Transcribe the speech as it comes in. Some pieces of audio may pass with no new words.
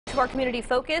To our community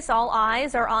focus, all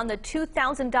eyes are on the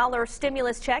 $2,000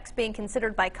 stimulus checks being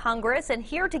considered by Congress. And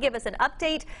here to give us an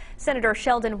update, Senator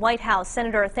Sheldon Whitehouse.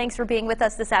 Senator, thanks for being with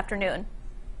us this afternoon.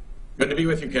 Good to be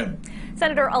with you, Kim.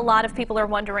 Senator, a lot of people are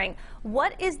wondering,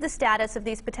 what is the status of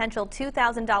these potential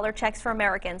 $2,000 checks for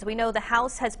Americans? We know the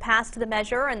House has passed the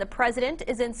measure and the president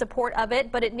is in support of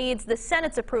it, but it needs the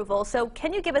Senate's approval. So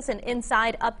can you give us an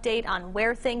inside update on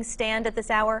where things stand at this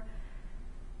hour?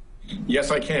 Yes,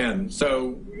 I can.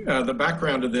 So the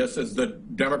background of this is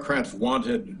that Democrats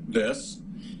wanted this.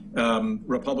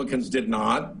 Republicans did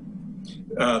not.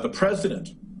 The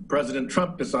President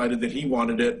Trump decided that he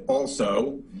wanted it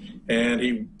also, and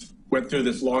he went through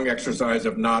this long exercise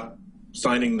of not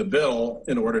signing the bill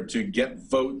in order to get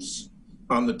votes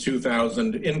on the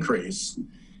 2,000 increase.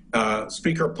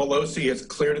 Speaker Pelosi has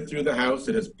cleared it through the House.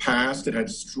 It has passed. It had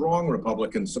strong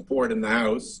Republican support in the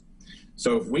House.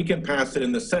 So if we can pass it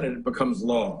in the Senate, it becomes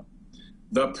law.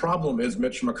 The problem is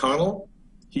Mitch McConnell.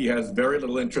 He has very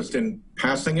little interest in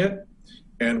passing it.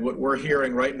 And what we're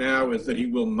hearing right now is that he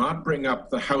will not bring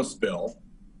up the House bill,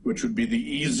 which would be the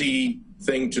easy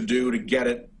thing to do to get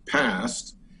it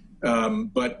passed,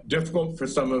 but difficult for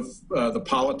some of the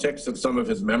politics of some of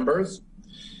his members,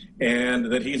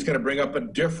 and that he's going to bring up a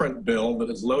different bill that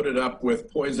is loaded up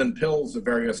with poison pills of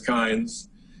various kinds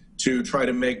to try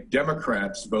to make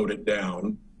Democrats vote it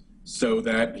down so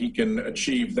that he can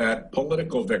achieve that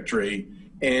political victory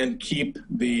and keep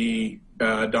the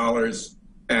dollars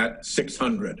at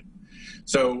 600.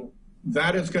 So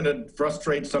that is going to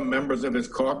frustrate some members of his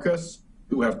caucus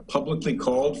who have publicly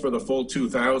called for the full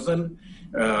 2,000.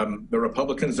 The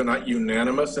Republicans are not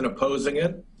unanimous in opposing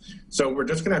it. So we're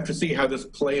just going to have to see how this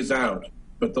plays out.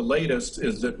 But the latest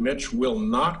is that Mitch will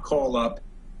not call up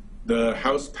the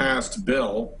House-passed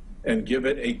bill and give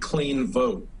it a clean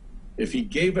vote. If he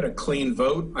gave it a clean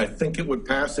vote, I think it would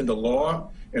pass into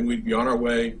law and we'd be on our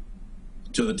way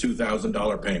to the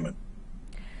 $2,000 payment.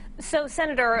 So,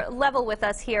 Senator, level with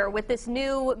us here. With this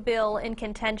new bill in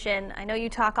contention, I know you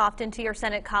talk often to your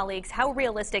Senate colleagues. How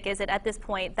realistic is it at this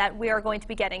point that we are going to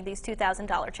be getting these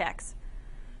 $2,000 checks?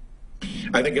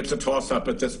 I think it's a toss-up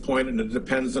at this point, and it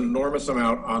depends an enormous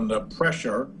amount on the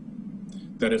pressure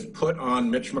that is put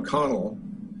on Mitch McConnell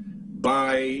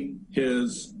by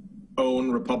his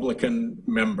own Republican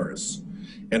members,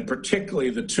 and particularly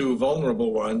the two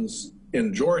vulnerable ones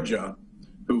in Georgia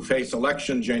who face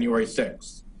election January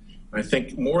 6th. I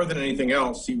think more than anything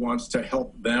else, he wants to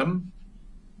help them,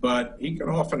 but he can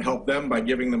often help them by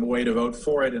giving them a way to vote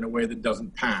for it in a way that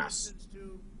doesn't pass,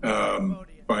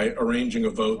 by arranging a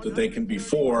vote that they can be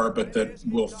for, but that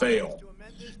will fail.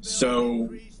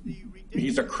 So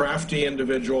he's a crafty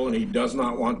individual, and he does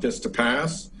not want this to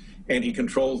pass, and he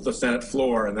controls the Senate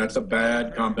floor, and that's a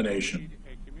bad combination.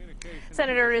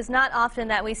 Senator, it is not often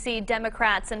that we see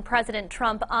Democrats and President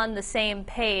Trump on the same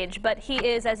page, but he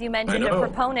is, as you mentioned, a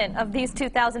proponent of these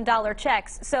 $2,000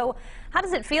 checks. So how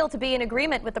does it feel to be in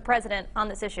agreement with the president on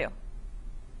this issue?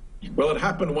 Well, it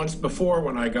happened once before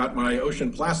when I got my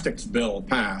ocean plastics bill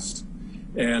passed,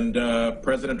 and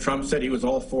President Trump said he was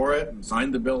all for it and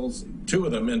signed the bills, two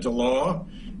of them, into law,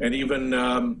 and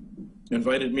even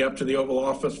invited me up to the Oval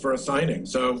Office for a signing.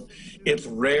 So it's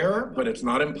rare, but it's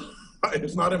not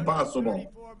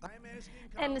impossible.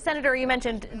 And Senator, you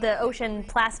mentioned the ocean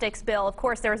plastics bill. Of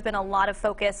course, there has been a lot of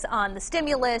focus on the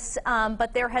stimulus,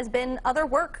 but there has been other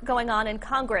work going on in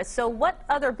Congress. So what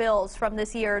other bills from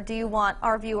this year do you want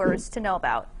our viewers to know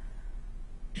about?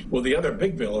 Well, the other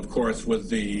big bill, of course, was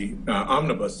the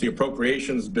omnibus, the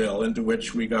appropriations bill, into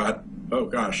which we got, oh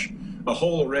gosh, a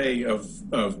whole array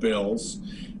of bills.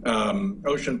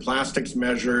 Ocean plastics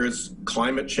measures,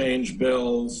 climate change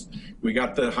bills. We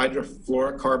got the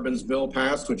hydrofluorocarbons bill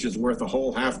passed, which is worth a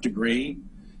whole half degree.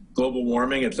 Global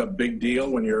warming, it's a big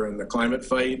deal when you're in the climate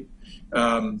fight.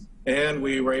 And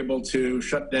we were able to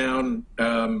shut down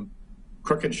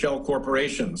crooked shell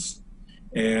corporations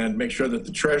and make sure that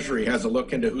the Treasury has a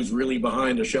look into who's really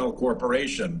behind a shell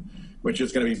corporation, which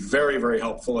is going to be very, very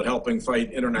helpful at helping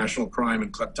fight international crime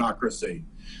and kleptocracy.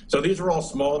 So these are all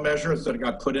small measures that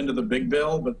got put into the big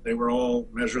bill, but they were all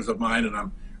measures of mine, and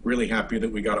I'm really happy that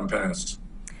we got them passed.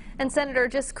 And Senator,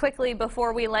 just quickly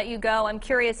before we let you go, I'm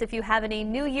curious if you have any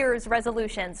New Year's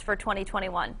resolutions for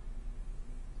 2021.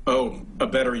 Oh, a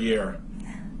better year.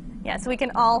 Yes, we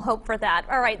can all hope for that.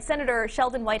 All right, Senator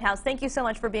Sheldon Whitehouse, thank you so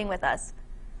much for being with us.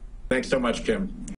 Thanks so much, Kim.